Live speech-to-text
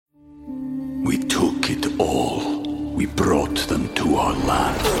We took it all. We brought them to our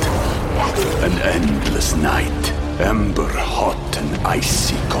land. An endless night, ember hot and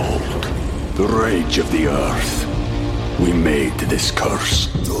icy cold. The rage of the earth. We made this curse.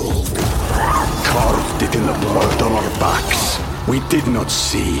 Carved it in the blood on our backs. We did not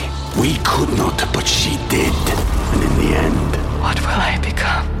see. We could not, but she did. And in the end... What will I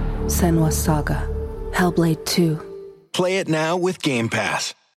become? Senua's Saga. Hellblade 2. Play it now with Game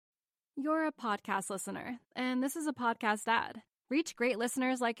Pass. You're a podcast listener, and this is a podcast ad. Reach great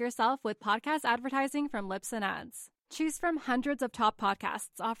listeners like yourself with podcast advertising from Libsyn Ads. Choose from hundreds of top podcasts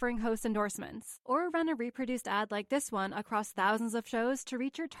offering host endorsements, or run a reproduced ad like this one across thousands of shows to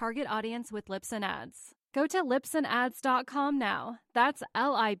reach your target audience with Libsyn Ads. Go to libsynads.com now. That's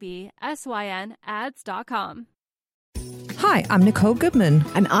LIBSYN ads.com. Hi, I'm Nicole Goodman.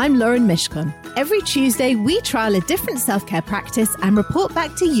 And I'm Lauren Mishkon. Every Tuesday, we trial a different self-care practice and report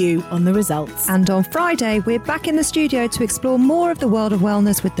back to you on the results. And on Friday, we're back in the studio to explore more of the world of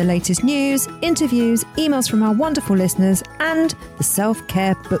wellness with the latest news, interviews, emails from our wonderful listeners, and the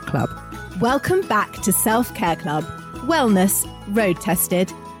Self-Care Book Club. Welcome back to Self-Care Club. Wellness, road-tested,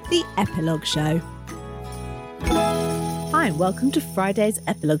 the Epilogue Show. Hi, and welcome to Friday's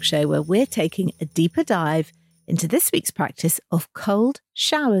Epilogue Show, where we're taking a deeper dive into this week's practice of cold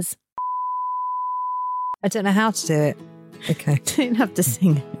showers. I don't know how to do it. Okay. Don't have to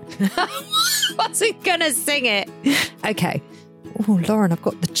sing. Wasn't going to sing it. Okay. Oh, Lauren, I've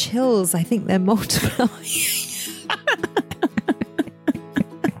got the chills. I think they're multiplying.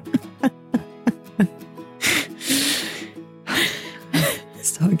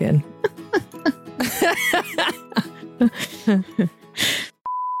 Start again.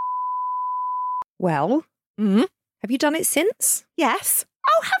 Well, have you done it since? Yes.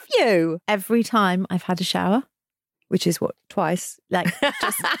 Oh, have you? Every time I've had a shower. Which is what, twice? Like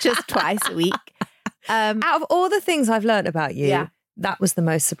just twice a week. Out of all the things I've learned about you, that was the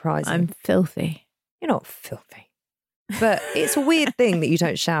most surprising. I'm filthy. You're not filthy. But it's a weird thing that you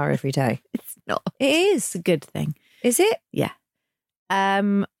don't shower every day. It's not. It is. It's a good thing. Is it? Yeah.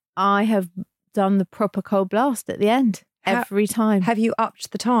 I have done the proper cold blast at the end every time. Have you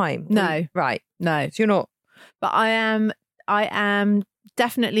upped the time? No. Right. No. So you're not. But I am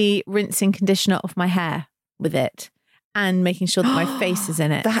definitely rinsing conditioner off my hair with it and making sure that my face is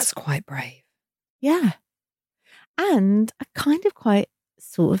in it. That's quite brave. Yeah. And I kind of quite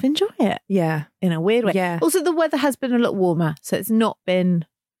sort of enjoy it. Yeah. In a weird way. Yeah. Also, the weather has been a lot warmer, so it's not been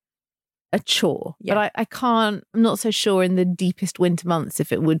a chore. Yeah. But I'm not so sure in the deepest winter months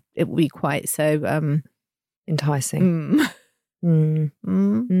if it would be quite so enticing. No,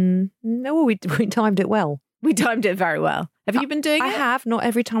 we timed it well. We timed it very well. Have you been doing it? I have, not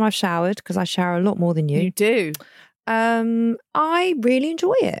every time I've showered, because I shower a lot more than you. You do. I really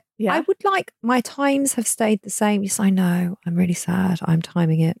enjoy it. Yeah. I would like, my times have stayed the same. Yes, I know. I'm really sad. I'm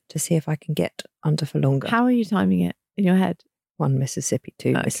timing it to see if I can get under for longer. How are you timing it in your head? 1 Mississippi, 2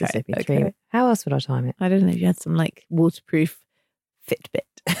 Okay, Mississippi, okay. 3. How else would I time it? I don't know if you had some like waterproof Fitbit.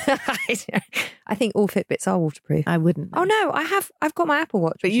 I think all Fitbits are waterproof. I wouldn't. Oh no, I've got my Apple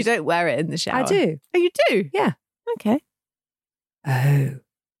Watch. But you don't wear it in the shower. I do. Oh, you do? Yeah. Okay. Oh,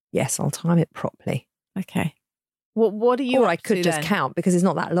 yes, I'll time it properly. Okay. What are you Or I up could to just then? count because it's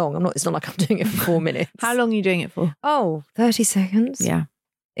not that long. It's not like I'm doing it for 4 minutes. How long are you doing it for? Oh, 30 seconds. Yeah.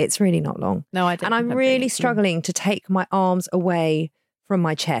 It's really not long. No, I don't. And I'm think really doing it. struggling to take my arms away from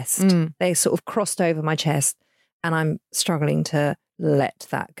my chest. They sort of crossed over my chest and I'm struggling to let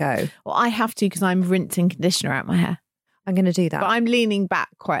that go. Well, I have to because I'm rinsing conditioner out my hair. I'm going to do that. But I'm leaning back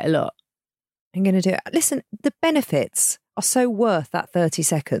quite a lot. I'm going to do it. Listen, the benefits are so worth that 30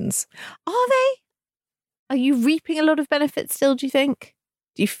 seconds. Are they? Are you reaping a lot of benefits still, do you think?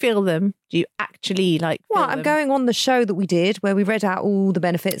 Do you feel them? Do you actually feel Well, I'm them? going on the show that we did where we read out all the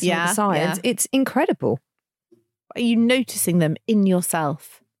benefits and all the science. Yeah. It's incredible. Are you noticing them in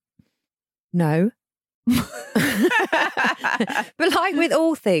yourself? No. But like with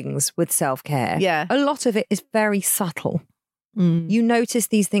all things with self-care, a lot of it is very subtle. You notice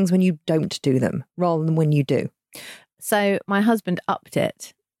these things when you don't do them rather than when you do. So my husband upped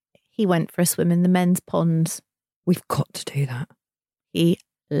it. He went for a swim in the men's ponds. We've got to do that. He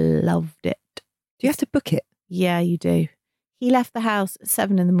loved it. Do you have to book it? Yeah, you do. He left the house at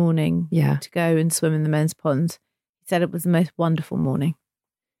 7 a.m. to go and swim in the men's ponds. He said it was the most wonderful morning.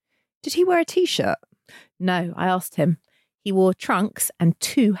 Did he wear a t-shirt? No, I asked him. He wore trunks and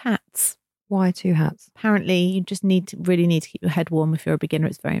 2 hats. Why 2 hats? Apparently, you just really need to keep your head warm if you're a beginner.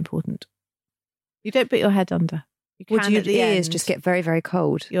 It's very important. You don't put your head under. Would your ears just get very, very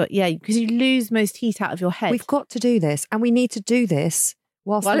cold? Yeah, because you lose most heat out of your head. We've got to do this, and we need to do this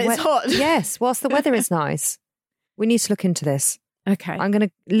whilst While the it's hot. Yes, whilst the weather is nice. We need to look into this. Okay. I'm going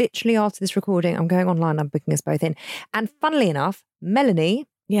to literally after this recording, I'm going online. I'm booking us both in. And funnily enough, Melanie,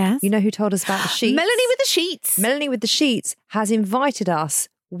 Yes. you know who told us about the sheets? Melanie with the sheets. Melanie with the sheets has invited us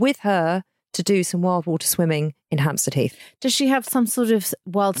with her to do some wild water swimming in Hampstead Heath. Does she have some sort of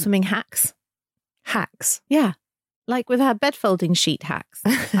wild swimming hacks? Hacks. Yeah. Like with her bed folding sheet hacks.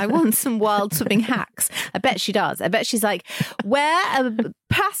 I want some wild swimming hacks. I bet she does. I bet she's like, wear a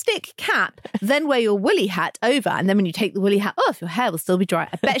plastic cap, then wear your woolly hat over. And then when you take the woolly hat off, your hair will still be dry.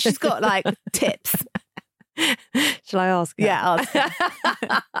 I bet she's got like tips. Shall I ask her? Yeah, ask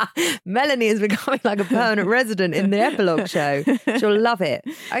her. Melanie is becoming like a permanent resident in the epilogue show. She'll love it.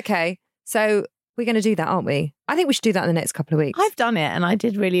 Okay, so we're going to do that, aren't we? I think we should do that in the next couple of weeks. I've done it and I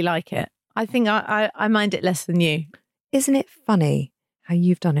did really like it. I think I mind it less than you. Isn't it funny how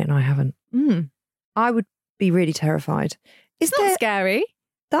you've done it and I haven't? Mm. I would be really terrified. It's not scary.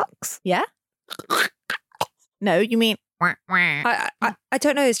 Ducks? Yeah? No, you mean... I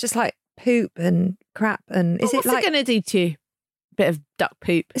don't know. It's just like poop and crap. And is What's it like... it going to do to you? Bit of duck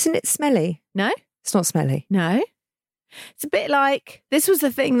poop. Isn't it smelly? No? It's not smelly. No. It's a bit like, this was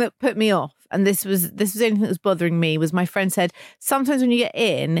the thing that put me off. And this was the only thing that was bothering me was my friend said, sometimes when you get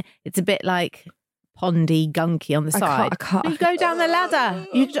in, it's a bit like pondy, gunky on the side. I can't. You go down the ladder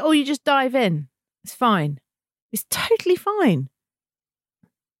or you just dive in. It's fine. It's totally fine.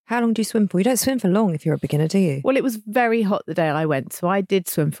 How long do you swim for? You don't swim for long if you're a beginner, do you? Well, it was very hot the day I went. So I did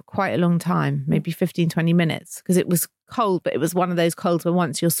swim for quite a long time, maybe 15, 20 minutes because it was cold, but it was one of those colds where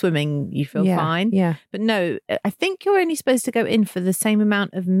once you're swimming, you feel fine. Yeah. But no, I think you're only supposed to go in for the same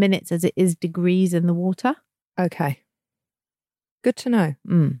amount of minutes as it is degrees in the water. Okay. Good to know.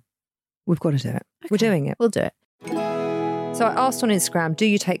 We've got to do it. We're doing it. We'll do it. So I asked on Instagram, do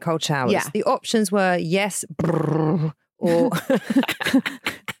you take cold showers? Yeah. The options were yes, brrr,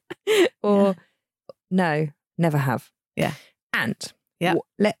 or no, never have. Yeah. And yeah,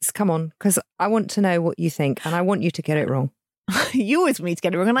 let's come on, because I want to know what you think and I want you to get it wrong. You always want me to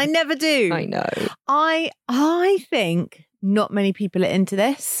get it wrong and I never do. I know. I think not many people are into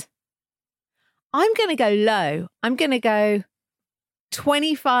this. I'm going to go low. I'm going to go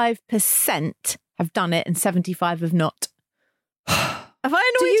 25% have done it and 75 have not. Have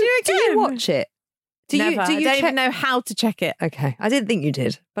I annoyed you again? Do you watch it? Never. Do you I don't even know how to check it. Okay, I didn't think you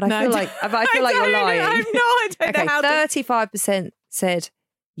did, but I No, feel like you're lying. I don't know how to. 35% said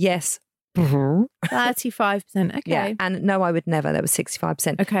yes. 35%. Okay. Yeah, and no, I would never. There was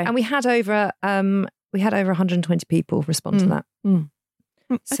 65%. Okay. And we had over 120 people respond to that.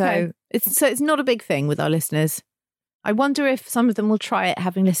 So okay. It's not a big thing with our listeners. I wonder if some of them will try it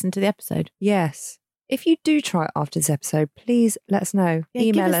having listened to the episode. yes, if you do try it after this episode, please let us know. Yeah,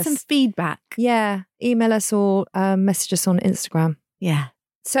 Email give us some feedback. Yeah, email us or message us on Instagram. Yeah.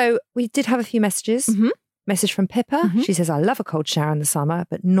 So we did have a few messages. Mhm. Message from Pippa. She says, I love a cold shower in the summer,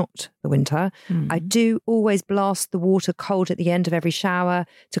 but not the winter. I do always blast the water cold at the end of every shower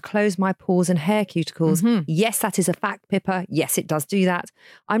to close my pores and hair cuticles. Yes, that is a fact, Pippa. Yes, it does do that.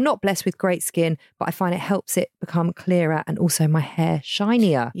 I'm not blessed with great skin, but I find it helps it become clearer and also my hair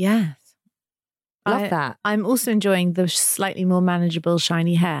shinier. Yes. Love that. I'm also enjoying the slightly more manageable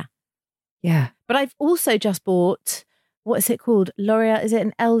shiny hair. Yeah. But I've also just bought, what is it called? L'Oreal, is it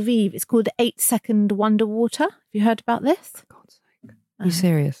an Elvive? It's called 8-Second Wonder Water. Have you heard about this? For God's sake. Are you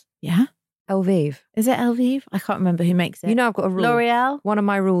serious? Yeah. Elvive. Is it Elvive? I can't remember who makes it. You know, I've got a rule. L'Oreal? One of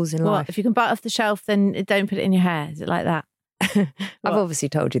my rules in What? life. If you can buy it off the shelf, then don't put it in your hair. Is it like that? I've obviously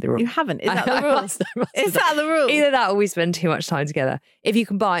told you the rule. You haven't. Is that I the rule? must have Is that the rule? Either that or we spend too much time together. If you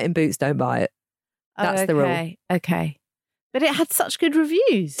can buy it in Boots, don't buy it. That's the rule. Okay. But it had such good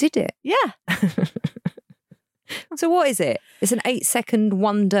reviews. Did it? Yeah. So what is it? It's an 8-second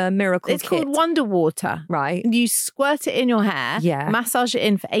wonder miracle It's kit. called Wonder Water. Right. You squirt it in your hair. Yeah. Massage it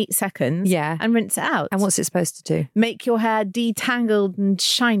in for 8 seconds. Yeah. And rinse it out. And what's it supposed to do? Make your hair detangled and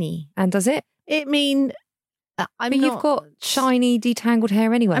shiny. And does it? It mean... But you've got shiny, detangled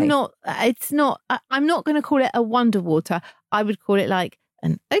hair anyway. I'm not going to call it a wonder water. I would call it like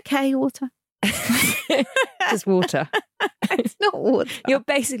an okay water. Just water. It's not water. You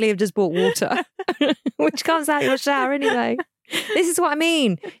basically have just bought water, which comes out your shower anyway. This is what I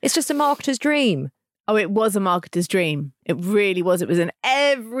mean. It's just a marketer's dream. Oh, it was a marketer's dream. It really was. It was in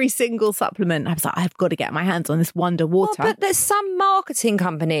every single supplement. I was like, I've got to get my hands on this Wonder Water. Well, but there's some marketing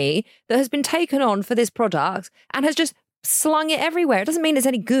company that has been taken on for this product and has just slung it everywhere. It doesn't mean it's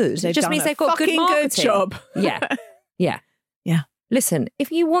any good. They've it just done means a they've got good fucking marketing. good job. Yeah. Yeah. Yeah. Listen,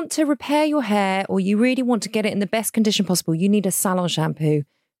 if you want to repair your hair or you really want to get it in the best condition possible, you need a salon shampoo.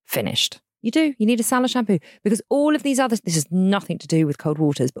 Finished. You do. You need a salon shampoo because all of these others, this has nothing to do with cold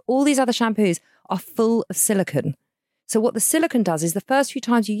waters, but all these other shampoos are full of silicone. So what the silicone does is the first few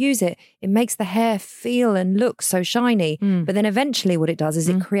times you use it, it makes the hair feel and look so shiny. But then eventually what it does is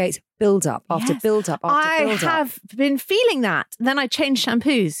it creates build-up after build-up after build-up. I have been feeling that. Then I changed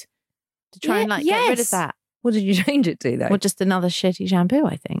shampoos to try and get rid of that. What did you change it to though? Well, just another shitty shampoo,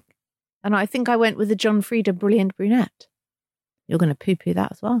 I think. And I think I went with the John Frieda Brilliant Brunette. You're going to poo-poo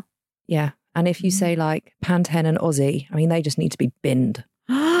that as well. Yeah. And if you say like Pantene and Aussie, I mean, they just need to be binned.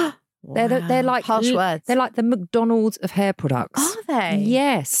 Wow. They're like harsh words. They're like the McDonald's of hair products. Are they?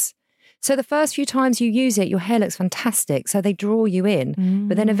 Yes. So the first few times you use it, your hair looks fantastic. So they draw you in.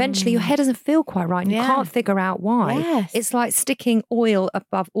 But then eventually your hair doesn't feel quite right. And you can't figure out why. Yes. It's like sticking oil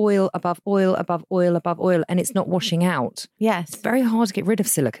above oil, above oil, above oil, above oil, and it's not washing out. Yes. It's very hard to get rid of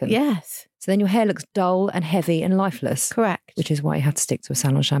silicone. Yes. So then your hair looks dull and heavy and lifeless. Correct. Which is why you have to stick to a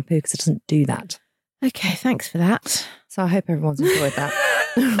salon shampoo because it doesn't do that. Okay, thanks for that. So I hope everyone's enjoyed that.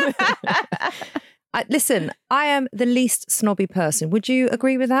 Listen, I am the least snobby person. Would you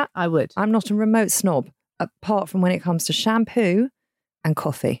agree with that? I would. I'm not a remote snob, apart from when it comes to shampoo and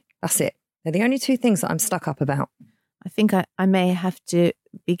coffee. That's it. They're the only two things that I'm stuck up about. I think I may have to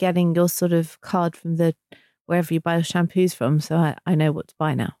be getting your sort of card from the wherever you buy your shampoos from, so I know what to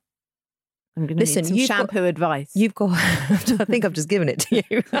buy now. I'm going to need some shampoo advice. You've got, I think I've just given it to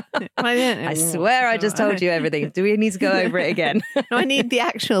you. I swear I just told you everything. Do we need to go over it again? No, I need the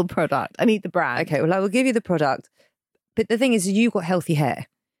actual product. I need the brand. Okay, well, I will give you the product. But the thing is, you've got healthy hair.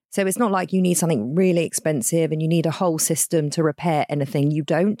 So it's not like you need something really expensive and you need a whole system to repair anything. You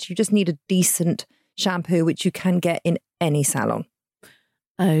don't. You just need a decent shampoo, which you can get in any salon.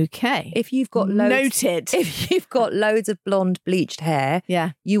 Okay. If you've got loads, noted. If you've got loads of blonde bleached hair,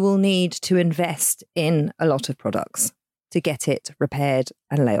 you will need to invest in a lot of products to get it repaired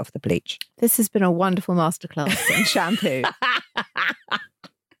and lay off the bleach. This has been a wonderful masterclass in shampoo.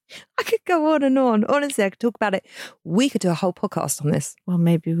 I could go on and on. Honestly, I could talk about it. We could do a whole podcast on this. Well,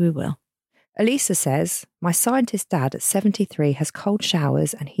 maybe we will. Elisa says, my scientist dad at 73 has cold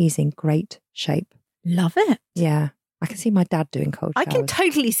showers and he's in great shape. Love it. Yeah. I can see my dad doing cold showers. I can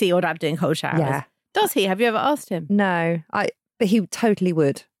totally see your dad doing cold showers. Yeah. Does he? Have you ever asked him? No, but he totally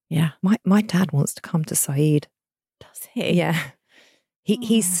would. Yeah. My dad wants to come to Saeed. Does he? Yeah.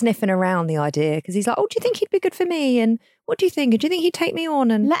 He's sniffing around the idea because he's like, oh, do you think he'd be good for me? And what do you think? And do you think he'd take me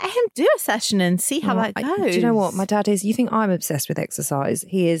on? And let him do a session and see how that goes. Do you know what? My dad is, you think I'm obsessed with exercise.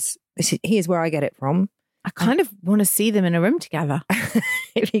 He is where I get it from. I kind of want to see them in a room together.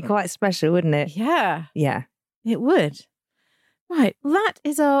 It'd be quite special, wouldn't it? Yeah. Yeah. It would. Right. Well, that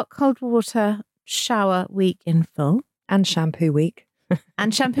is our cold water shower week in full. And shampoo week.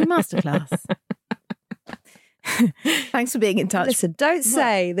 And shampoo masterclass. Thanks for being in touch. Listen, don't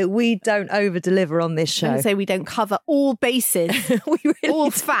say that we don't over-deliver on this show. Don't say we don't cover all bases, all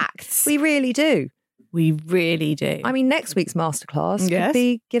facts. We really do. We really do. I mean, next week's masterclass could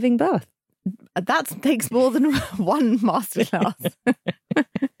be giving birth. That takes more than one masterclass.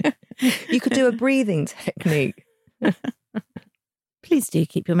 You could do a breathing technique. Please do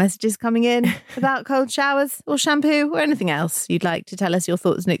keep your messages coming in about cold showers or shampoo or anything else you'd like to tell us your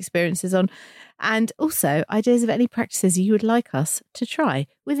thoughts and experiences on. And also ideas of any practices you would like us to try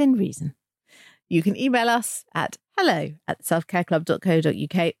within reason. You can email us at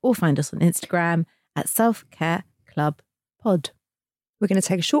hello@selfcareclub.co.uk or find us on Instagram at selfcareclubpod. We're going to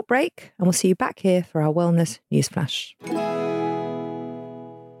take a short break and we'll see you back here for our wellness newsflash.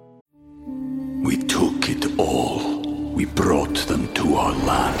 We took it all. We brought them to our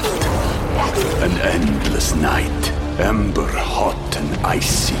land. An endless night, ember hot and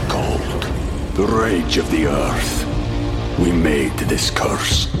icy cold. The rage of the earth. We made this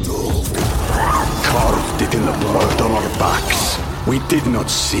curse. Carved it in the blood on our backs. We did not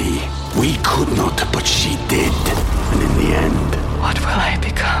see. We could not, but she did. And in the end, what will I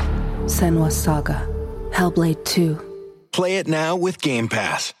become? Senua's Saga. Hellblade 2. Play it now with Game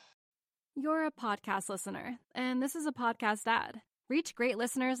Pass. You're a podcast listener, and this is a podcast ad. Reach great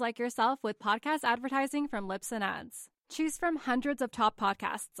listeners like yourself with podcast advertising from Libsyn Ads. Choose from hundreds of top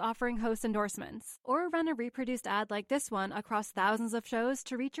podcasts offering host endorsements, or run a reproduced ad like this one across thousands of shows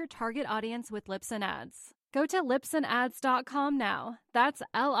to reach your target audience with Libsyn Ads. Go to libsynads.com now. That's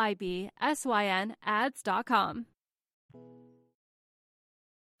LIBSYN ads.com.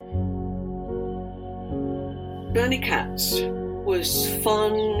 Bernie Katz was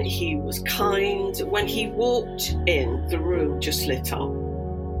fun, he was kind. When he walked in, the room just lit up.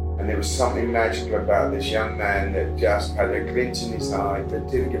 And there was something magical about this young man that just had a glint in his eye, that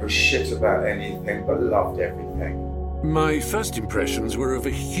didn't give a shit about anything but loved everything. My first impressions were of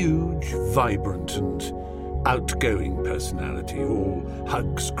a huge, vibrant and outgoing personality, all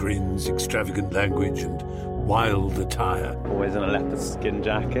hugs, grins, extravagant language and wild attire. Always in a leopard skin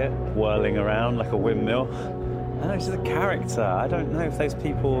jacket, whirling around like a windmill. I know, she's a character. I don't know if those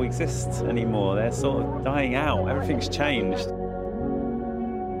people exist anymore. They're sort of dying out. Everything's changed.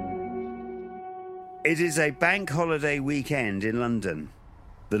 It is a bank holiday weekend in London,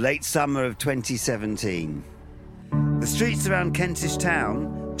 the late summer of 2017. The streets around Kentish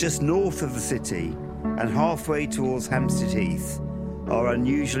Town, just north of the city and halfway towards Hampstead Heath, are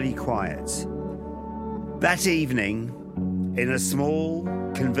unusually quiet. That evening, in a small,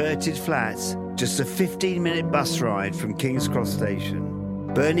 converted flat, just a 15-minute bus ride from King's Cross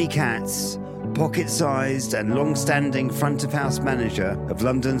Station, Bernie Katz, pocket-sized and long-standing front-of-house manager of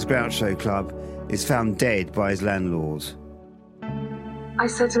London's Groucho Club, is found dead by his landlord. I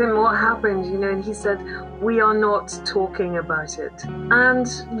said to him, what happened? And he said, we are not talking about it. And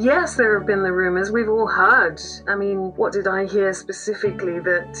yes, there have been the rumours, we've all heard. I mean, what did I hear specifically?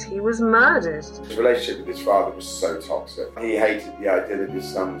 That he was murdered. His relationship with his father was so toxic. He hated the idea that his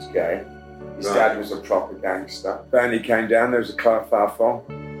son was gay. His dad was a proper gangster. Bernie came down, there was a kerfuffle.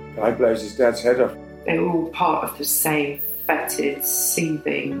 Guy blows his dad's head off. They're all part of the same fetid,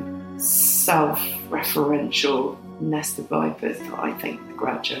 seething, self-referential nest of vipers that I think the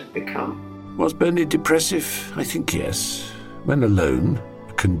Groucho have become. Was Bernie depressive? I think yes. When alone,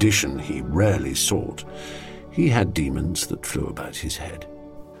 a condition he rarely sought, he had demons that flew about his head.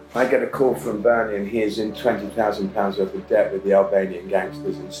 I get a call from Bernie and he is in £20,000 worth of debt with the Albanian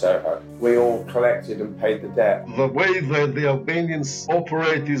gangsters in Soho. We all collected and paid the debt. The way that the Albanians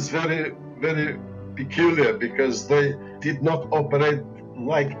operate is very, very peculiar because they did not operate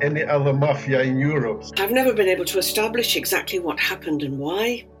like any other mafia in Europe. I've never been able to establish exactly what happened and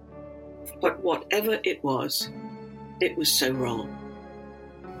why, but whatever it was so wrong.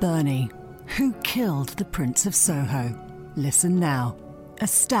 Bernie, who killed the Prince of Soho? Listen now. A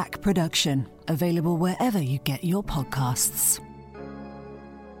Stack production, available wherever you get your podcasts.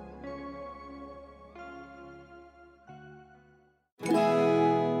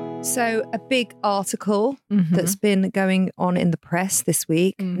 So a big article that's been going on in the press this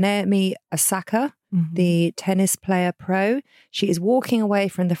week. Naomi Osaka, the tennis player pro, she is walking away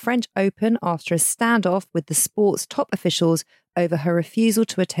from the French Open after a standoff with the sport's top officials over her refusal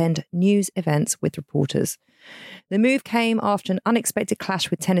to attend news events with reporters. The move came after an unexpected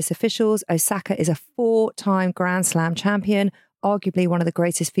clash with tennis officials. Osaka is a 4-time Grand Slam champion, arguably one of the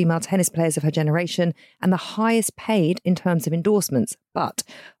greatest female tennis players of her generation and the highest paid in terms of endorsements. But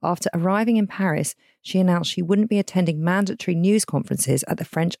after arriving in Paris, she announced she wouldn't be attending mandatory news conferences at the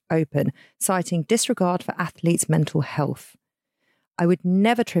French Open, citing disregard for athletes' mental health. I would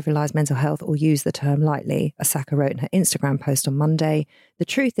never trivialise mental health or use the term lightly, Osaka wrote in her Instagram post on Monday. The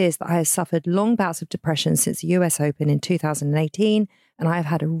truth is that I have suffered long bouts of depression since the US Open in 2018, and I have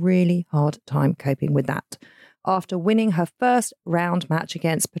had a really hard time coping with that. After winning her first round match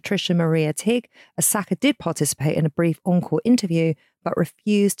against Patricia Maria Tig, Osaka did participate in a brief encore interview, but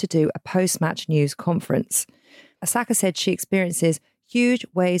refused to do a post-match news conference. Osaka said she experiences huge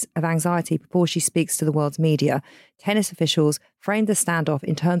waves of anxiety before she speaks to the world's media. Tennis officials framed the standoff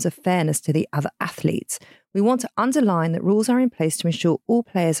in terms of fairness to the other athletes. We want to underline that rules are in place to ensure all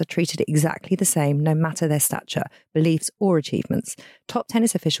players are treated exactly the same, no matter their stature, beliefs or achievements. Top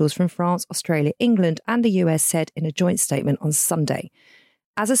tennis officials from France, Australia, England and the US said in a joint statement on Sunday.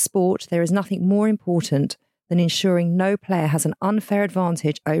 As a sport, there is nothing more important than ensuring no player has an unfair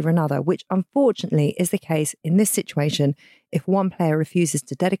advantage over another, which unfortunately is the case in this situation if one player refuses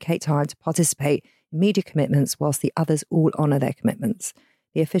to dedicate time to participate in media commitments whilst the others all honour their commitments.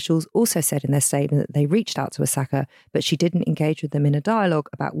 The officials also said in their statement that they reached out to Osaka, but she didn't engage with them in a dialogue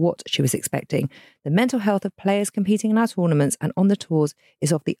about what she was expecting. The mental health of players competing in our tournaments and on the tours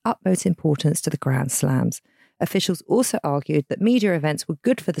is of the utmost importance to the Grand Slams. Officials also argued that media events were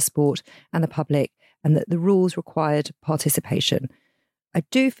good for the sport and the public, and that the rules required participation. I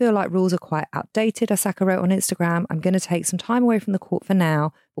do feel like rules are quite outdated, Osaka wrote on Instagram. I'm going to take some time away from the court for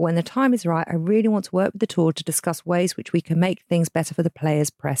now, but when the time is right, I really want to work with the tour to discuss ways which we can make things better for the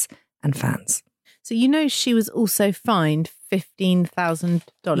players, press and fans. So she was also fined $15,000.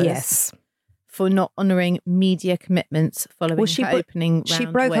 Yes. For not honouring media commitments following her opening round She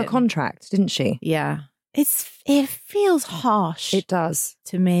broke her contract, didn't she? Yeah. It feels harsh. It does.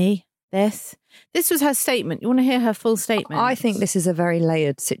 To me, this. This was her statement. You want to hear her full statement? I think this is a very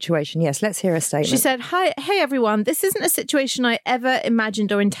layered situation. Yes, let's hear her statement. She said, hey everyone, this isn't a situation I ever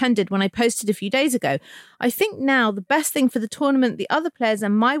imagined or intended when I posted a few days ago. I think now the best thing for the tournament, the other players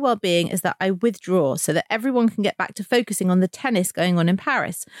and my well-being is that I withdraw so that everyone can get back to focusing on the tennis going on in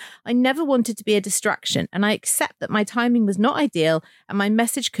Paris. I never wanted to be a distraction, and I accept that my timing was not ideal and my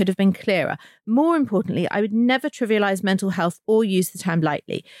message could have been clearer. More importantly, I would never trivialize mental health or use the term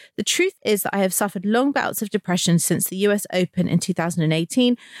lightly. The truth is that I have suffered long bouts of depression since the US Open in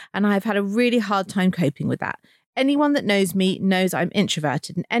 2018, and I have had a really hard time coping with that. Anyone that knows me knows I'm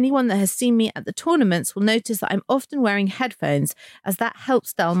introverted, and anyone that has seen me at the tournaments will notice that I'm often wearing headphones, as that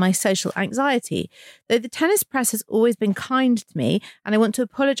helps dull my social anxiety. Though the tennis press has always been kind to me, and I want to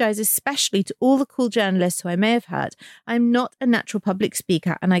apologise especially to all the cool journalists who I may have hurt, I'm not a natural public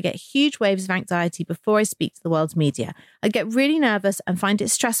speaker, and I get huge waves of anxiety before I speak to the world's media. I get really nervous and find it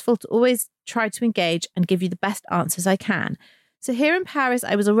stressful to always try to engage and give you the best answers I can. So here in Paris,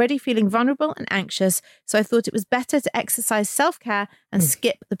 I was already feeling vulnerable and anxious, so I thought it was better to exercise self-care and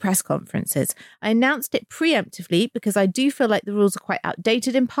skip the press conferences. I announced it preemptively because I do feel like the rules are quite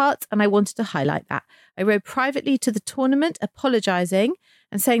outdated in parts, and I wanted to highlight that. I wrote privately to the tournament, apologising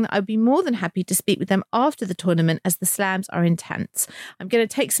and saying that I'd be more than happy to speak with them after the tournament as the slams are intense. I'm going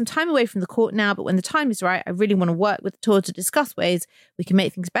to take some time away from the court now, but when the time is right, I really want to work with the tour to discuss ways we can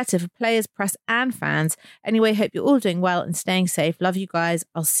make things better for players, press and fans. Anyway, hope you're all doing well and staying safe. Love you guys.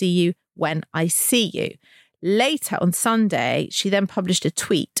 I'll see you when I see you. Later on Sunday, she then published a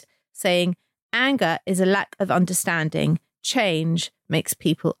tweet saying, anger is a lack of understanding. Change makes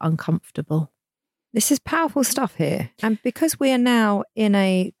people uncomfortable. This is powerful stuff here. And because we are now in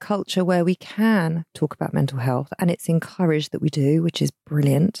a culture where we can talk about mental health and it's encouraged that we do, which is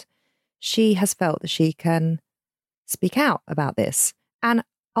brilliant, she has felt that she can speak out about this. And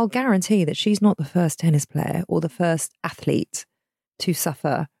I'll guarantee that she's not the first tennis player or the first athlete to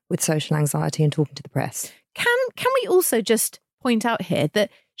suffer with social anxiety and talking to the press. Can we also just point out here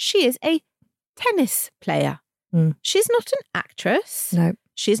that she is a tennis player? She's not an actress. No.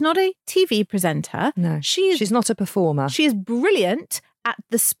 She's not a TV presenter. No. She's not a performer. She is brilliant at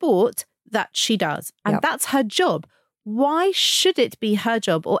the sport that she does. And that's her job. Why should it be her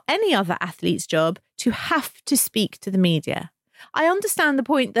job or any other athlete's job to have to speak to the media? I understand the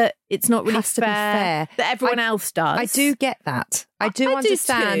point that it's not really fair that everyone else does. I do get that. I do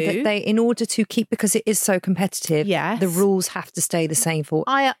understand that they, in order to keep, because it is so competitive, the rules have to stay the same for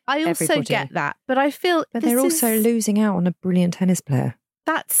I also everybody. get that, but I feel But they're also losing out on a brilliant tennis player.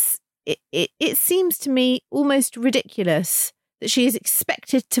 That's it seems to me almost ridiculous that she is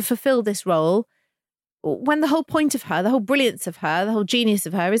expected to fulfill this role when the whole point of her, the whole brilliance of her, the whole genius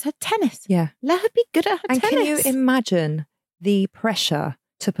of her is her tennis. Yeah. Let her be good at her tennis. And can you imagine the pressure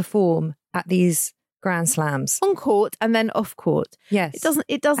to perform at these Grand Slams? On court and then off court. Yes.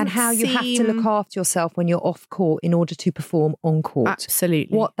 It doesn't And how you have to look after yourself when you're off court in order to perform on court.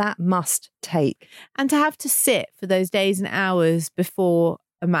 Absolutely. What that must take. And to have to sit for those days and hours before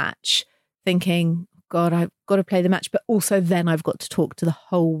a match thinking, God, I've got to play the match, but also then I've got to talk to the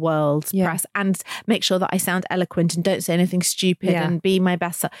whole world's press and make sure that I sound eloquent and don't say anything stupid and be my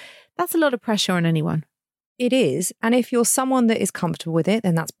best. That's a lot of pressure on anyone. It is. And if you're someone that is comfortable with it,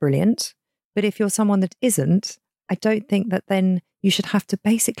 then that's brilliant. But if you're someone that isn't, I don't think that then you should have to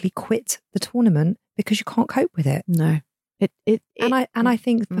basically quit the tournament because you can't cope with it. No. I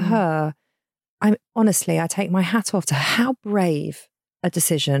think for her, I take my hat off to how brave a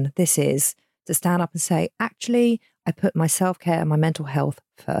decision this is to stand up and say, actually, I put my self-care and my mental health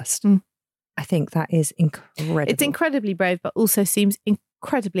first. I think that is incredible. It's incredibly brave, but also seems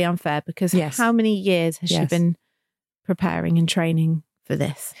incredibly unfair because how many years has she been preparing and training for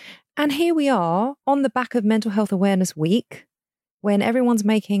this? And here we are on the back of Mental Health Awareness Week, when everyone's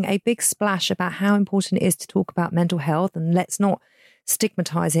making a big splash about how important it is to talk about mental health and let's not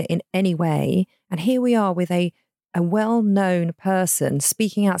stigmatize it in any way. And here we are with a well-known person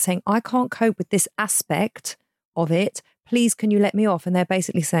speaking out saying, I can't cope with this aspect of it. Please, can you let me off? And they're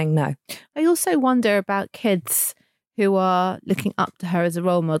basically saying no. I also wonder about kids who are looking up to her as a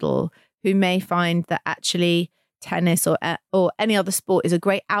role model, who may find that actually tennis or any other sport is a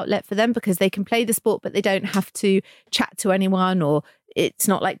great outlet for them because they can play the sport, but they don't have to chat to anyone, or it's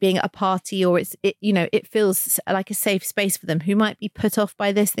not like being at a party, or it feels like a safe space for them, who might be put off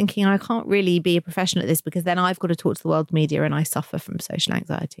by this, thinking I can't really be a professional at this because then I've got to talk to the world media and I suffer from social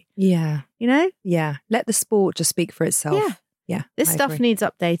anxiety. Yeah. You know? Yeah. Let the sport just speak for itself. Yeah. This stuff needs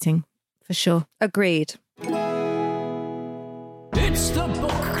updating for sure. Agreed. It's It's the Book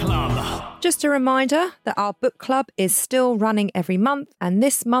Club. Just a reminder that our book club is still running every month, and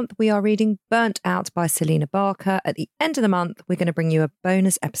this month we are reading Burnt Out by Selena Barker. At the end of the month, we're going to bring you a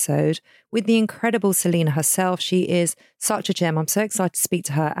bonus episode with the incredible Selena herself. She is such a gem. I'm so excited to speak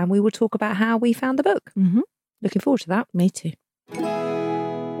to her, and we will talk about how we found the book. Mm-hmm. Looking forward to that. Me too.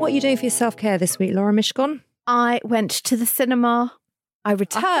 What are you doing for your self-care this week, Laura Mishcon? I went to the cinema. I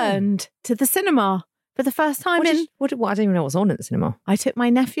returned to the cinema for the first time I don't even know what's on at the cinema. I took my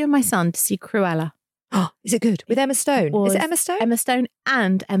nephew and my son to see Cruella. Oh, is it good? With Emma Stone? Is it Emma Stone? Emma Stone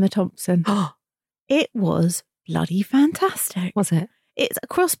and Emma Thompson. It was bloody fantastic. Was it? It's a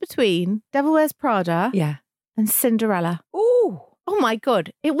cross between Devil Wears Prada and Cinderella. Ooh. Oh my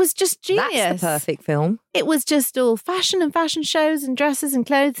God. It was just genius. That's the perfect film. It was just all fashion and fashion shows and dresses and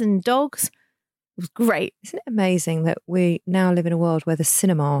clothes and dogs. It was great. Isn't it amazing that we now live in a world where the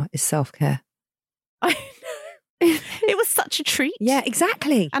cinema is self-care? I know. It was such a treat. Yeah,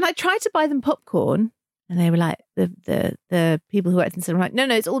 exactly. And I tried to buy them popcorn, and they were like, the people who worked in the cinema were like,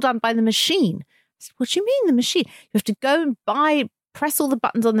 no, it's all done by the machine. I said, what do you mean the machine? You have to go and press all the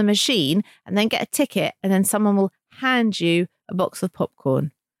buttons on the machine and then get a ticket, and then someone will hand you a box of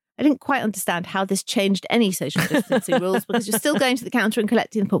popcorn. I didn't quite understand how this changed any social distancing rules, because you're still going to the counter and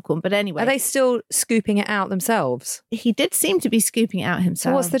collecting the popcorn. But anyway. Are they still scooping it out themselves? He did seem to be scooping it out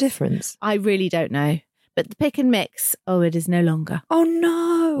himself. So what's the difference? I really don't know. But the pick and mix, it is no longer. Oh,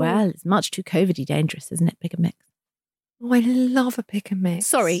 no. Well, it's much too COVID-y dangerous, isn't it, pick and mix? Oh, I love a pick and mix.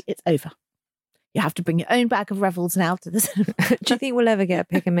 Sorry, it's over. You have to bring your own bag of Revels now to the cinema. Do you think we'll ever get a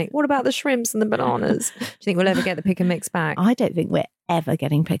pick and mix? What about the shrimps and the bananas? Do you think we'll ever get the pick and mix back? I don't think we're ever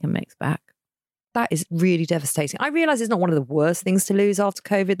getting pick and mix back. That is really devastating. I realise it's not one of the worst things to lose after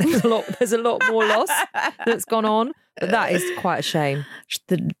COVID. There's a lot more loss that's gone on, but that is quite a shame.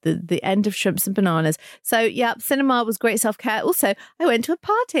 The end of shrimps and bananas. So yeah, cinema was great self-care. Also, I went to a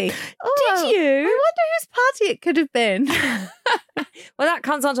party. Did you? I wonder whose party it could have been. Well, that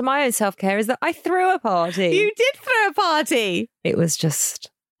comes onto my own self-care, is that I threw a party. You did throw a party. It was just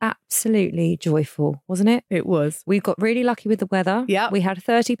absolutely joyful, wasn't it? It was. We got really lucky with the weather. Yeah. We had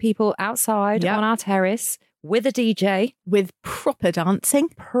 30 people outside on our terrace with a DJ. With proper dancing.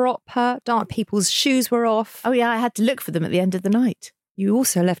 Proper dance. People's shoes were off. Oh, yeah. I had to look for them at the end of the night. You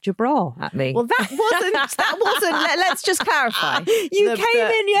also left your bra at me. Well, that wasn't, let's just clarify. You came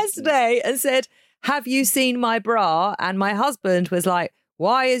in yesterday and said, have you seen my bra? And my husband was like,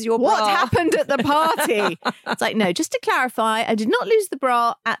 why is your bra? What happened at the party? It's like, no, just to clarify, I did not lose the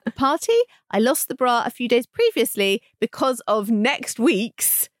bra at the party. I lost the bra a few days previously because of next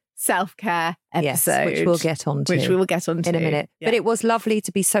week's self-care episode. Yes, which we'll get on to. Which we will get on to. In a minute. Yeah. But it was lovely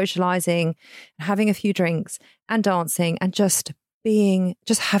to be socialising, having a few drinks and dancing and just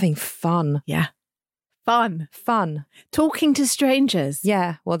having fun. Yeah. Fun. Talking to strangers.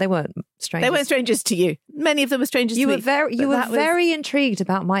 Yeah. Well, they weren't strangers. They weren't strangers to you. Many of them were strangers to me. You were very intrigued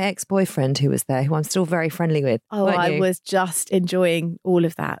about my ex-boyfriend who was there, who I'm still very friendly with. Oh, I was just enjoying all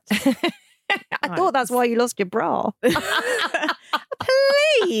of that. I thought that's why you lost your bra.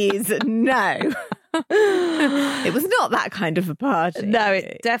 Please, no. It was not that kind of a party. No,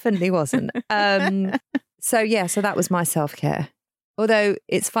 it definitely wasn't. So that was my self-care. Although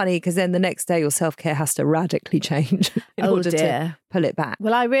it's funny because then the next day your self-care has to radically change in order to pull it back.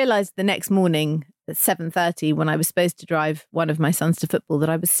 Well, I realised the next morning at 7:30 when I was supposed to drive one of my sons to football that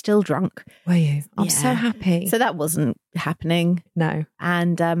I was still drunk. Were you? I'm so happy. So that wasn't happening. No.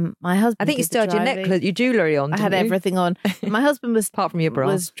 And my husband, I think you still had your necklace, your jewellery on. I had everything on. My husband was, apart from your bra,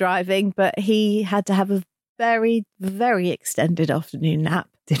 was driving, but he had to have a very, very extended afternoon nap.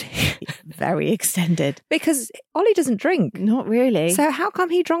 Did he? Very extended. Because Ollie doesn't drink. Not really. So how come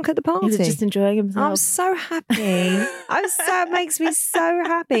he drunk at the party? He was just enjoying himself. I'm so happy. It makes me so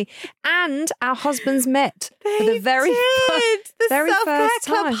happy. And our husbands met for the very first time.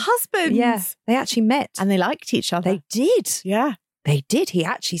 Club husbands. Yeah, they actually met. And they liked each other. They did. Yeah. They did. He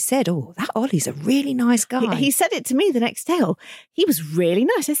actually said, oh, that Ollie's a really nice guy. He said it to me the next day. Oh, he was really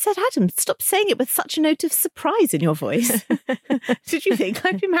nice. I said, Adam, stop saying it with such a note of surprise in your voice. Did you think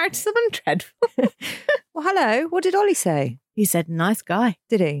I'd be married to someone dreadful? Well, hello. What did Ollie say? He said, nice guy.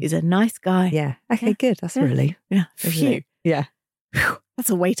 Did he? He's a nice guy. Yeah. Okay, good. That's a relief. Yeah. Phew. Yeah. Whew.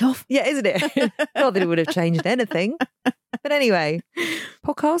 That's a weight off. Yeah, isn't it? Not that it would have changed anything. But anyway,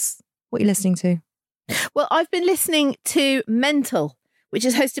 podcasts, what are you listening to? Well, I've been listening to Mental, which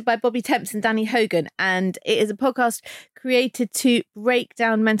is hosted by Bobby Temps and Danny Hogan. And it is a podcast created to break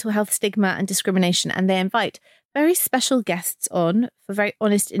down mental health stigma and discrimination. And they invite very special guests on for very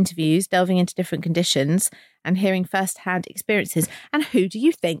honest interviews, delving into different conditions and hearing first-hand experiences. And who do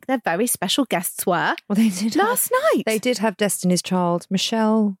you think their very special guests were? Well, they did last night. They did have Destiny's Child,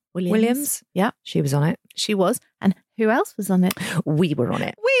 Michelle Williams. Yeah. She was on it. She was. And who else was on it? We were on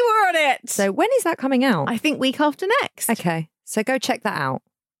it. We were on it. So when is that coming out? I think week after next. Okay. So go check that out.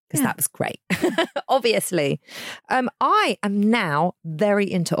 Because that was great. Obviously. I am now very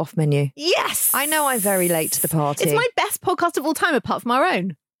into Off Menu. Yes. I know I'm very late to the party. It's my best podcast of all time, apart from our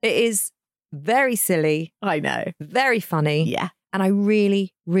own. It is very silly. I know. Very funny. Yeah. And I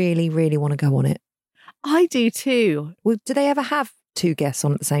really, really, really want to go on it. I do too. Well, do they ever have 2 guests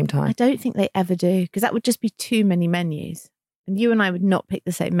on at the same time? I don't think they ever do, because that would just be too many menus. And you and I would not pick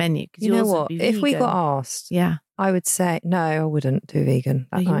the same menu. You know what? If we got asked, I would say, no, I wouldn't do vegan.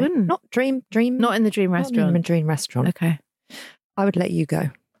 No, you wouldn't? Not Dream. Not in the Dream Restaurant. Not in the Dream Restaurant. Okay. I would let you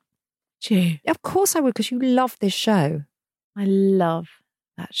go. Do you? Of course I would, because you love this show. I love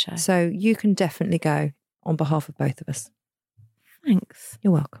that show. So you can definitely go on behalf of both of us. Thanks.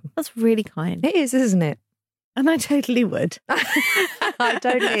 You're welcome. That's really kind. It is, isn't it? And I totally would. I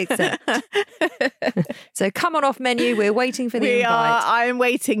totally accept. So come on Off Menu. We're waiting for the invite. I am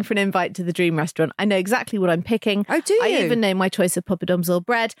waiting for an invite to the Dream Restaurant. I know exactly what I'm picking. Oh, do you? I even know my choice of poppadoms or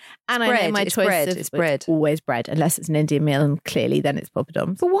bread. And I know my choice of... It's bread. It's always bread, unless it's an Indian meal, and clearly then it's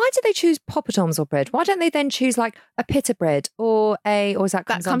poppadoms. But why do they choose poppadoms or bread? Why don't they then choose like a pita bread or is that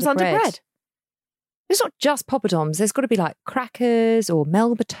comes under bread? It's not just poppadoms. There's got to be like crackers or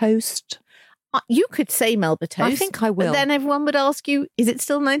Melba toast. You could say Melba toast. I think I will. But then everyone would ask you, is it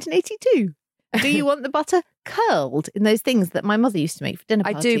still 1982? Do you want the butter curled in those things that my mother used to make for dinner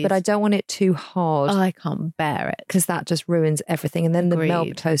parties? I do, but I don't want it too hard. Oh, I can't bear it. Because that just ruins everything. And then the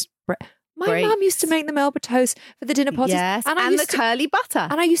Melba toast. My mum used to make the Melba toast for the dinner parties. Yes, and the curly butter.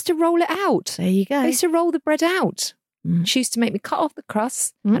 And I used to roll it out. There you go. I used to roll the bread out. She used to make me cut off the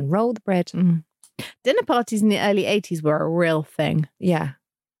crust and roll the bread. Dinner parties in the early 80s were a real thing. Yeah.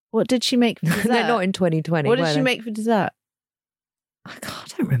 What did she make for dessert? They're not in 2020. What did she make for dessert? I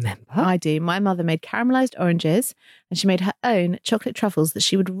don't remember. I do. My mother made caramelized oranges, and she made her own chocolate truffles that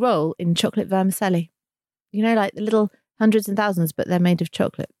she would roll in chocolate vermicelli. You know, like the little hundreds and thousands, but they're made of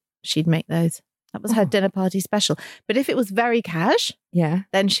chocolate. She'd make those. That was her dinner party special. But if it was very cash,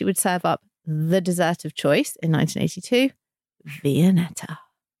 then she would serve up the dessert of choice in 1982, Viennetta.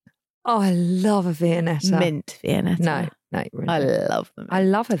 Oh, I love a Viennetta. Mint Viennetta. No, I love them. I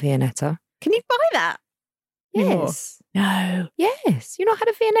love a Viennetta. Can you buy that? Yes. No. Yes. You've not had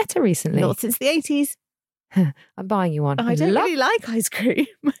a Viennetta recently? Not since the 80s. I'm buying you one. I don't really like ice cream.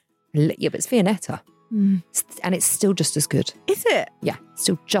 Yeah, but it's Viennetta. And it's still just as good. Is it? Yeah,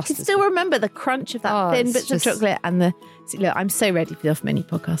 still just I can still remember the crunch of that thin bits of chocolate and the... See, look, I'm so ready for the Off Menu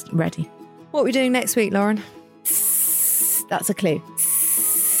podcast. I'm ready. What are we doing next week, Lauren? That's a clue.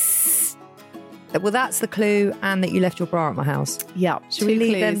 Well, that's the clue, and that you left your bra at my house. Yeah. Should we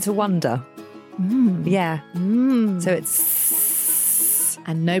leave them to wonder? Yeah. So it's...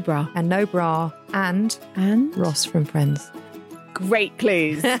 And no bra. And no bra. And Ross from Friends. Great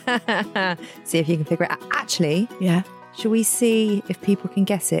clues. See if you can figure it out. Actually, yeah. Shall we see if people can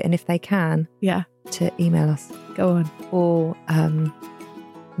guess it? And if they can, to email us. Go on. Or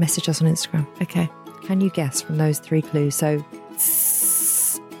message us on Instagram. Okay. Can you guess from those 3 clues? So,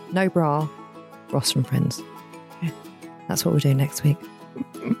 no bra, Ross from Friends. Okay. That's what we're doing next week.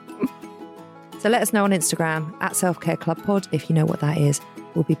 So let us know on Instagram at Self-Care Club Pod if you know what that is.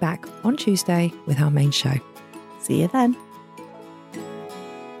 We'll be back on Tuesday with our main show. See you then.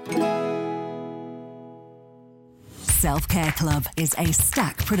 Self-Care Club is a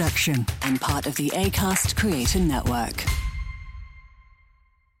Stack production and part of the Acast Creator Network.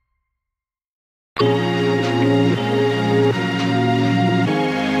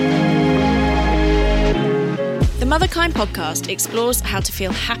 The Motherkind podcast explores how to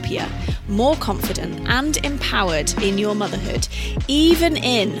feel happier, more confident and empowered in your motherhood, even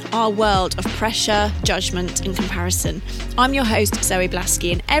in our world of pressure, judgment and comparison. I'm your host, Zoe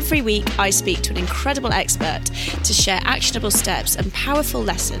Blaski, and every week I speak to an incredible expert to share actionable steps and powerful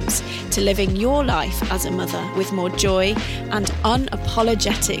lessons to living your life as a mother with more joy and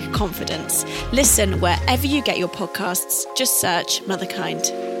unapologetic confidence. Listen wherever you get your podcasts. Just search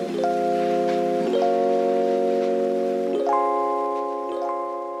Motherkind.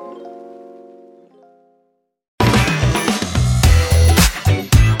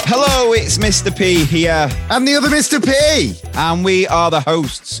 Hello, it's Mr. P here. And the other Mr. P. And we are the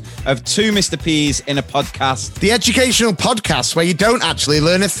hosts of Two Mr. P's in a Podcast. The educational podcast where you don't actually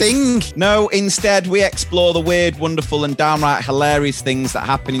learn a thing. No, instead we explore the weird, wonderful and downright hilarious things that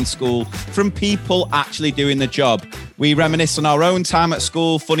happen in school from people actually doing the job. We reminisce on our own time at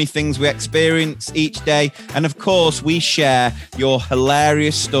school, funny things we experience each day, and of course we share your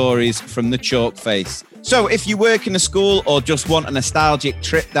hilarious stories from the chalk face. So if you work in a school or just want a nostalgic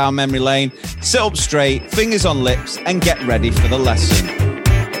trip down memory lane, sit up straight, fingers on lips, and get ready for the lesson.